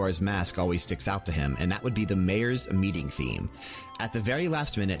from Majora's Mask always sticks out to him, and that would be the Mayor's Meeting theme. At the very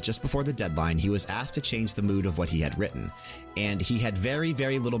last minute, just before the deadline, he was asked to change the mood of what he had written, and he had very,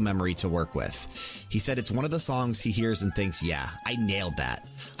 very little memory to work with. He said it's one of the songs he hears and thinks, yeah, I nailed that.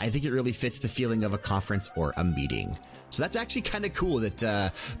 I think it really fits the feeling of a conference or a meeting. So that's actually kind of cool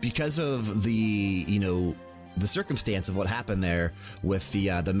that because of the, the circumstance of what happened there with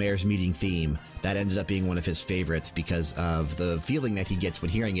the Mayor's Meeting theme, that ended up being one of his favorites because of the feeling that he gets when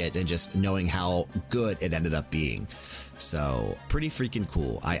hearing it and just knowing how good it ended up being. So pretty freaking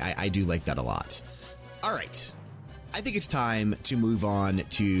cool. I do like that a lot. All right. I think it's time to move on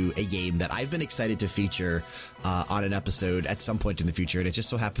to a game that I've been excited to feature on an episode at some point in the future, and it just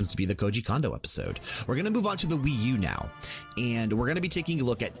so happens to be the Koji Kondo episode. We're going to move on to the Wii U now, and we're going to be taking a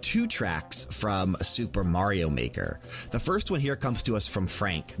look at 2 tracks from Super Mario Maker. The first one here comes to us from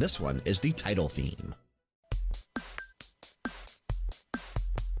Frank. This one is the title theme.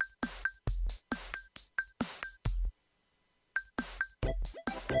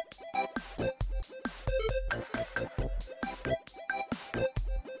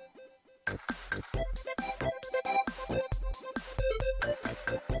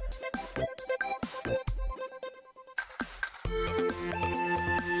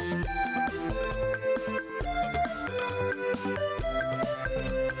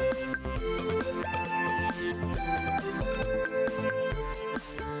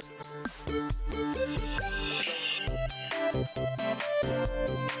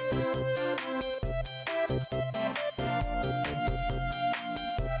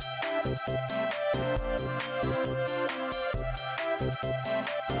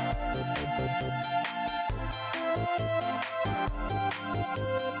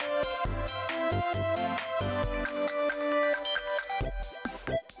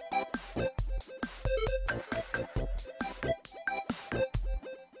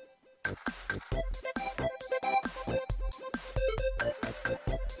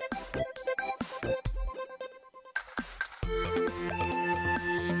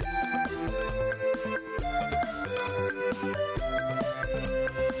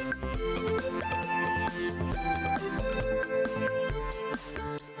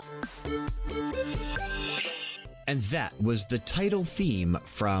 And that was the title theme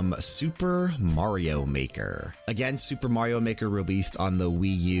from Super Mario Maker. Again, Super Mario Maker released on the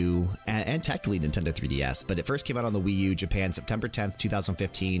Wii U and technically Nintendo 3DS, but it first came out on the Wii U, Japan, September 10th,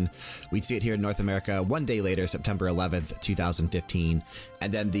 2015. We'd see it here in North America one day later, September 11th, 2015.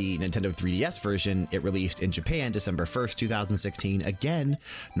 And then the Nintendo 3DS version, it released in Japan, December 1st, 2016. Again,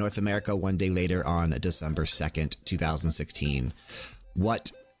 North America one day later on December 2nd, 2016.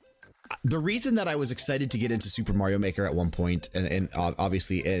 The reason that I was excited to get into Super Mario Maker at one point, and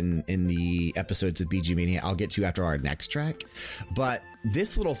obviously in the episodes of BG Mania, I'll get to after our next track, but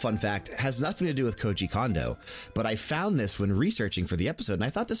this little fun fact has nothing to do with Koji Kondo, but I found this when researching for the episode, and I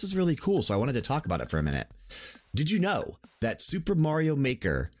thought this was really cool, so I wanted to talk about it for a minute. Did you know that Super Mario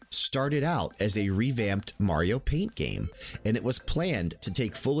Maker started out as a revamped Mario Paint game, and it was planned to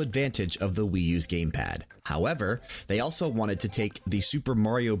take full advantage of the Wii U's gamepad? However, they also wanted to take the Super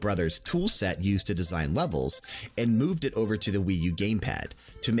Mario Bros. Toolset used to design levels and moved it over to the Wii U gamepad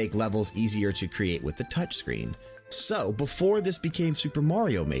to make levels easier to create with the touchscreen. So, before this became Super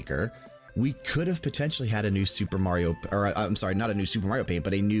Mario Maker, we could have potentially had a new Super Mario, or I'm sorry, not a new Super Mario Paint,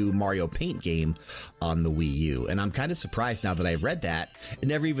 but a new Mario Paint game on the Wii U. And I'm kind of surprised now that I read that. It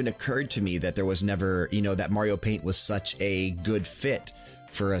never even occurred to me that there was never, that Mario Paint was such a good fit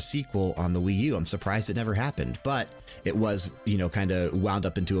for a sequel on the Wii U. I'm surprised it never happened, but it was, kind of wound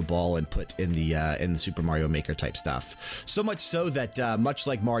up into a ball and put in the Super Mario Maker type stuff. So much so that much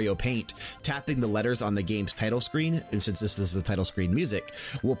like Mario Paint, tapping the letters on the game's title screen, and since this is the title screen music,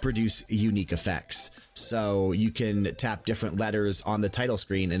 will produce unique effects. So you can tap different letters on the title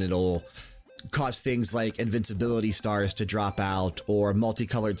screen and it'll cause things like invincibility stars to drop out or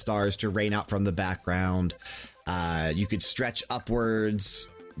multicolored stars to rain out from the background. You could stretch upwards,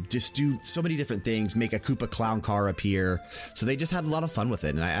 just do so many different things, make a Koopa clown car appear. So they just had a lot of fun with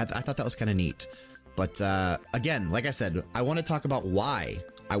it, and I thought that was kind of neat. But again, like I said, I want to talk about why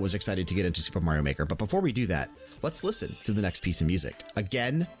I was excited to get into Super Mario Maker. But before we do that, let's listen to the next piece of music.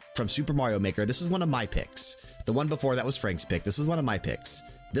 Again, from Super Mario Maker, this is one of my picks. The one before that was Frank's pick. This is one of my picks.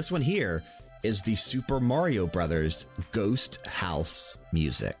 This one here is the Super Mario Brothers Ghost House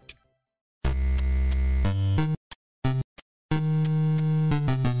music.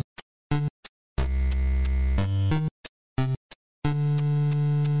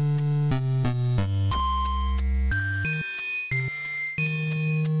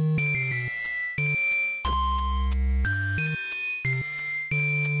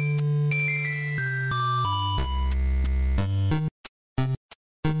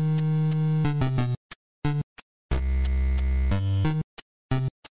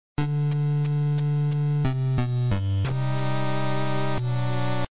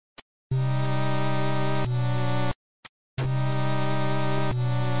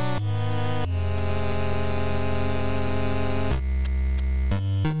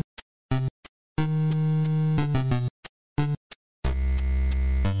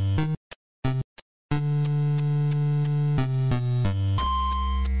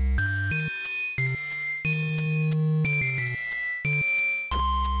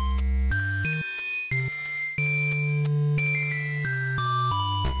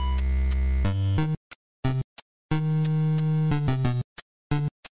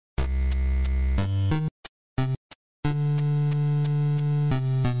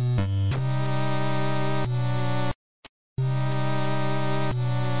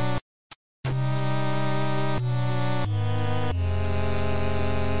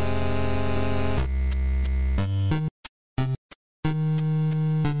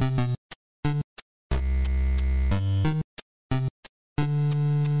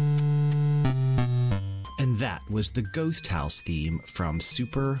 was the Ghost House theme from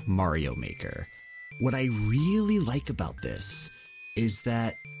Super Mario Maker. What I really like about this is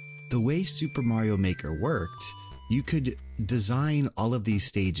that the way Super Mario Maker worked, you could design all of these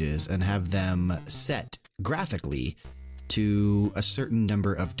stages and have them set graphically to a certain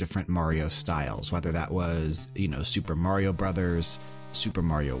number of different Mario styles, whether that was, Super Mario Brothers, Super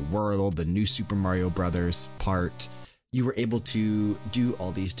Mario World, the new Super Mario Brothers part. You were able to do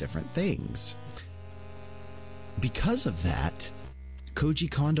all these different things. Because of that, Koji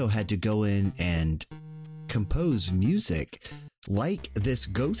Kondo had to go in and compose music like this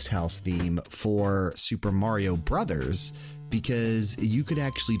Ghost House theme for Super Mario Brothers, because you could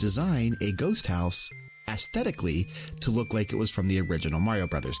actually design a ghost house aesthetically to look like it was from the original Mario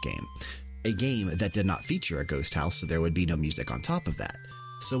Brothers game. A game that did not feature a ghost house, so there would be no music on top of that.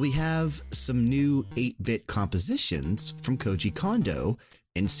 So we have some new 8-bit compositions from Koji Kondo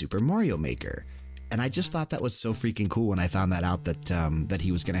in Super Mario Maker. And I just thought that was so freaking cool when I found that out, that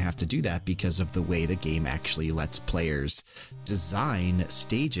he was going to have to do that because of the way the game actually lets players design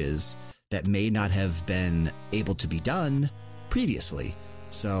stages that may not have been able to be done previously.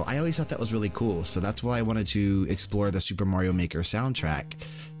 So I always thought that was really cool. So that's why I wanted to explore the Super Mario Maker soundtrack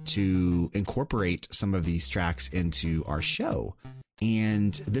to incorporate some of these tracks into our show.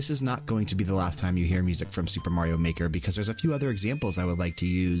 And this is not going to be the last time you hear music from Super Mario Maker, because there's a few other examples I would like to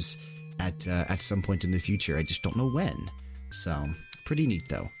use at some point in the future. I just don't know when. So pretty neat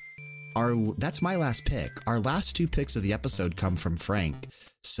though. That's my last pick. Our last two picks of the episode come from Frank.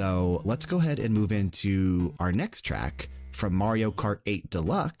 So let's go ahead and move into our next track from Mario Kart 8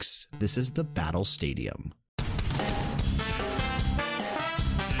 Deluxe. This is the Battle Stadium.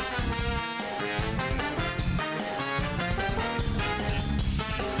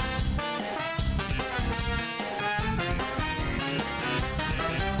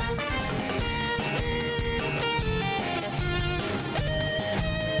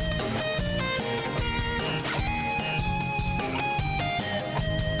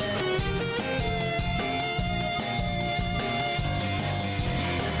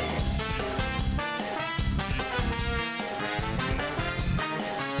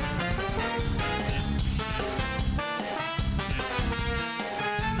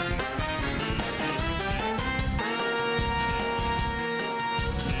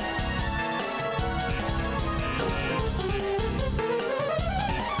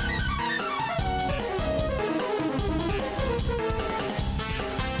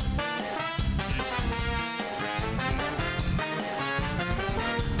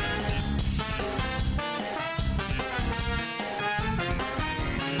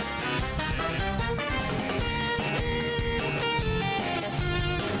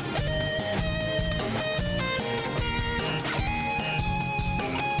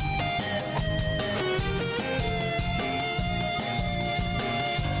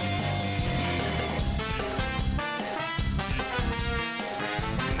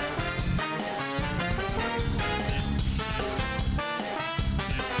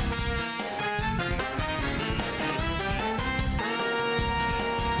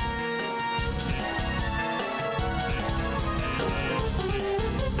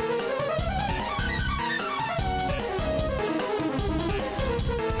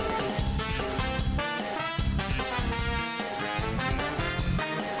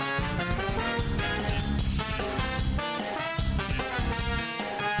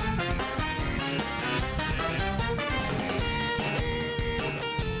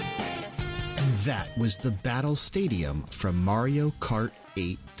 That was the Battle Stadium from Mario Kart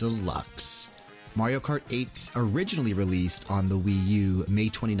 8 Deluxe. Mario Kart 8 originally released on the Wii U May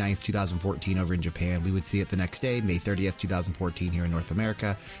 29th, 2014 over in Japan. We would see it the next day, May 30th, 2014 here in North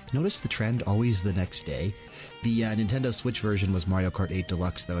America. Notice the trend, always the next day. The Nintendo Switch version was Mario Kart 8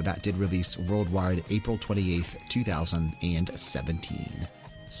 Deluxe, though. That did release worldwide April 28th, 2017.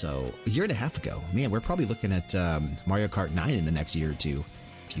 So a year and a half ago. Man, we're probably looking at Mario Kart 9 in the next year or two,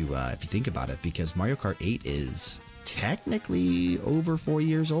 if you think about it, because Mario Kart 8 is technically over 4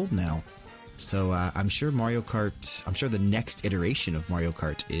 years old now. So I'm sure the next iteration of Mario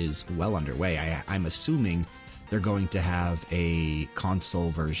Kart is well underway. I'm assuming they're going to have a console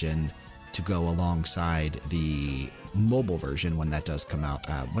version to go alongside the mobile version when that does come out.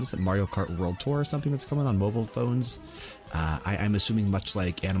 What is it, Mario Kart World Tour or something that's coming on mobile phones? I'm assuming, much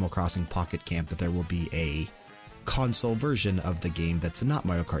like Animal Crossing Pocket Camp, that there will be a console version of the game that's not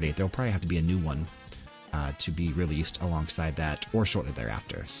Mario Kart 8. There'll probably have to be a new one to be released alongside that or shortly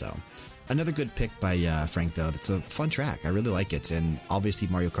thereafter. So another good pick by Frank, though. It's a fun track. I really like it. And obviously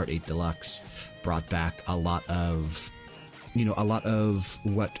Mario Kart 8 Deluxe brought back a lot of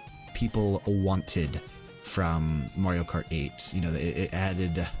what people wanted from Mario Kart 8. You know, it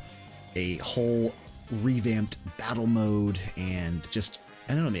added a whole revamped battle mode and just,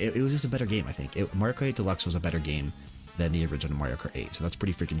 I don't know, it was just a better game, I think. Mario Kart 8 Deluxe was a better game than the original Mario Kart 8, so that's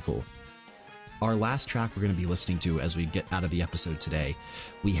pretty freaking cool. Our last track we're going to be listening to as we get out of the episode today,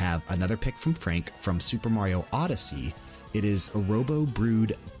 we have another pick from Frank from Super Mario Odyssey. It is a Robo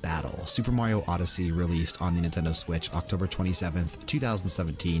Brood Battle. Super Mario Odyssey released on the Nintendo Switch October 27th,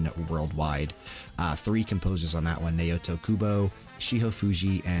 2017 worldwide. 3 composers on that one, Naoto Kubo, Shiho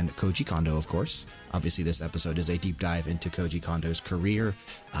Fuji, and Koji Kondo, of course. Obviously, this episode is a deep dive into Koji Kondo's career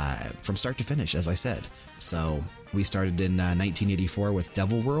from start to finish, as I said. So we started in 1984 with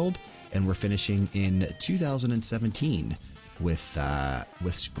Devil World, and we're finishing in 2017 with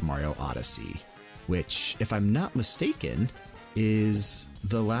Super Mario Odyssey, which, if I'm not mistaken, is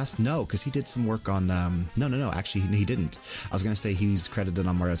the last. No, because he did some work on. No, actually, he didn't. I was going to say he's credited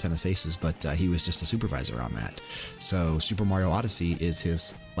on Mario Tennis Aces, but he was just a supervisor on that. So Super Mario Odyssey is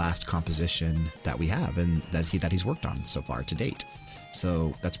his last composition that we have and that he's worked on so far to date.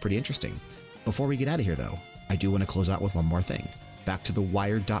 So that's pretty interesting. Before we get out of here, though, I do want to close out with one more thing. Back to the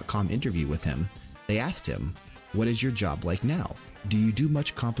Wired.com interview with him, they asked him, "What is your job like now? Do you do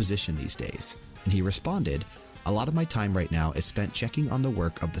much composition these days?" And he responded, "A lot of my time right now is spent checking on the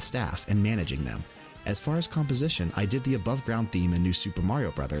work of the staff and managing them. As far as composition, I did the above ground theme in New Super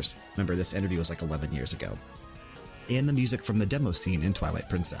Mario Bros. Remember, this interview was like 11 years ago. And the music from the demo scene in Twilight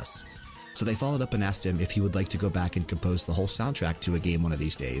Princess." So they followed up and asked him if he would like to go back and compose the whole soundtrack to a game one of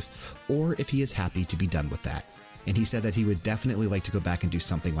these days, or if he is happy to be done with that. And he said that he would definitely like to go back and do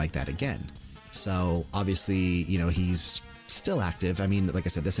something like that again. So obviously, you know, he's still active. I mean, like I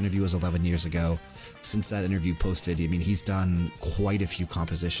said, this interview was 11 years ago. Since that interview posted, I mean, he's done quite a few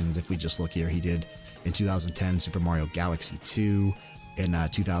compositions. If we just look here, he did in 2010 Super Mario Galaxy 2, in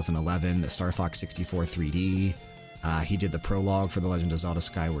 2011 Star Fox 64 3D. He did the prologue for The Legend of Zelda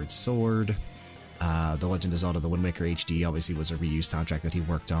Skyward Sword. The Legend of Zelda The Wind Waker HD obviously was a reused soundtrack that he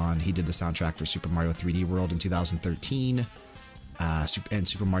worked on. He did the soundtrack for Super Mario 3D World in 2013, and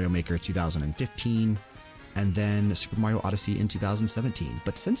Super Mario Maker 2015, and then Super Mario Odyssey in 2017.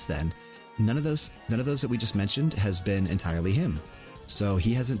 But since then, none of those that we just mentioned has been entirely him. So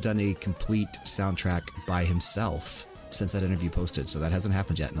he hasn't done a complete soundtrack by himself since that interview posted. So that hasn't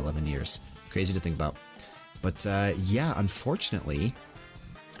happened yet in 11 years. Crazy to think about. But yeah, unfortunately,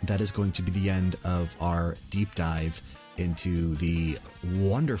 that is going to be the end of our deep dive into the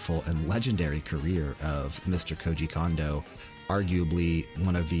wonderful and legendary career of Mr. Koji Kondo, arguably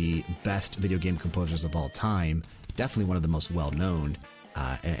one of the best video game composers of all time, definitely one of the most well-known,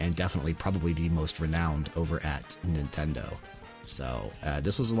 and definitely probably the most renowned over at Nintendo. So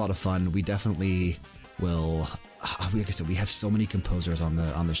this was a lot of fun. We definitely will, like I said, we have so many composers on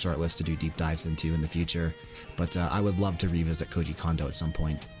the short list to do deep dives into in the future, but I would love to revisit Koji Kondo at some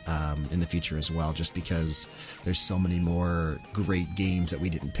point in the future as well, just because there's so many more great games that we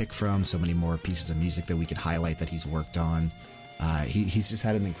didn't pick from, so many more pieces of music that we could highlight that he's worked on. He's just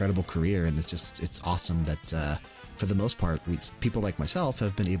had an incredible career, and it's awesome that for the most part, people like myself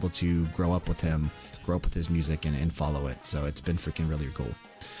have been able to grow up with him, grow up with his music, and follow it. So it's been freaking really cool.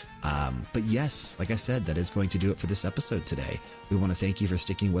 But yes, like I said, that is going to do it for this episode today. We want to thank you for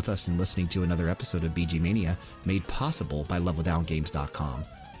sticking with us and listening to another episode of BG Mania, made possible by LevelDownGames.com.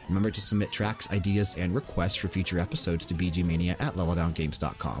 Remember to submit tracks, ideas, and requests for future episodes to BGMania at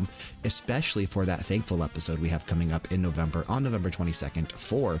LevelDownGames.com, especially for that Thankful episode we have coming up in November, on November 22nd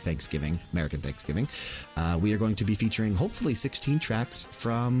for Thanksgiving, American Thanksgiving. We are going to be featuring hopefully 16 tracks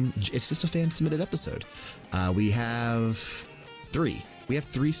from, it's just a fan-submitted episode. We have 3. We have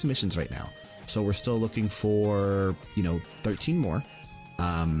 3 submissions right now, so we're still looking for, 13 more.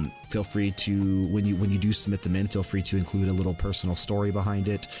 Feel free to, when you do submit them in, feel free to include a little personal story behind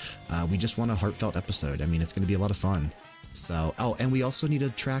it. We just want a heartfelt episode. I mean, it's going to be a lot of fun. So, oh, and we also need a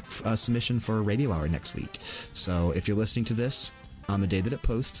track submission for Radio Hour next week. So if you're listening to this on the day that it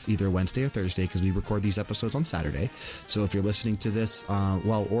posts, either Wednesday or Thursday, because we record these episodes on Saturday. So if you're listening to this,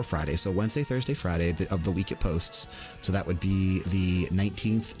 or Friday, so Wednesday, Thursday, Friday of the week it posts. So that would be the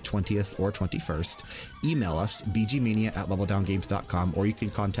 19th, 20th, or 21st. Email us, bgmania@leveldowngames.com, or you can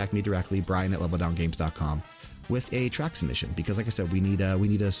contact me directly, brian@leveldowngames.com, with a track submission. Because like I said, we need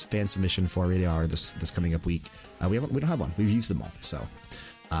a fan submission for Radio Hour this coming up week. We don't have one. We've used them all. So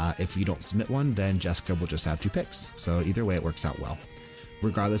if you don't submit one, then Jessica will just have 2 picks. So either way, it works out well.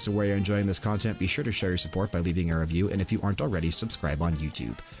 Regardless of where you're enjoying this content, be sure to show your support by leaving a review, and if you aren't already, subscribe on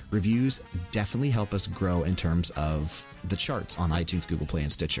YouTube. Reviews definitely help us grow in terms of the charts on iTunes, Google Play,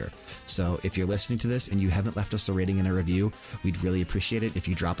 and Stitcher. So if you're listening to this and you haven't left us a rating and a review, we'd really appreciate it if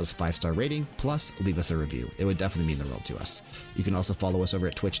you drop us a 5-star rating, plus leave us a review. It would definitely mean the world to us. You can also follow us over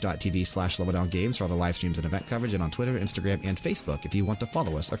at twitch.tv/leveldowngames for all the live streams and event coverage, and on Twitter, Instagram, and Facebook if you want to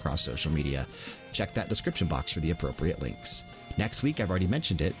follow us across social media. Check that description box for the appropriate links. Next week, I've already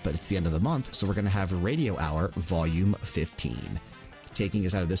mentioned it, but it's the end of the month, so we're going to have Radio Hour Volume 15. Taking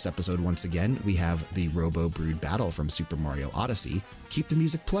us out of this episode once again, we have the Robo Brood Battle from Super Mario Odyssey. Keep the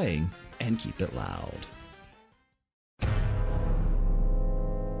music playing and keep it loud.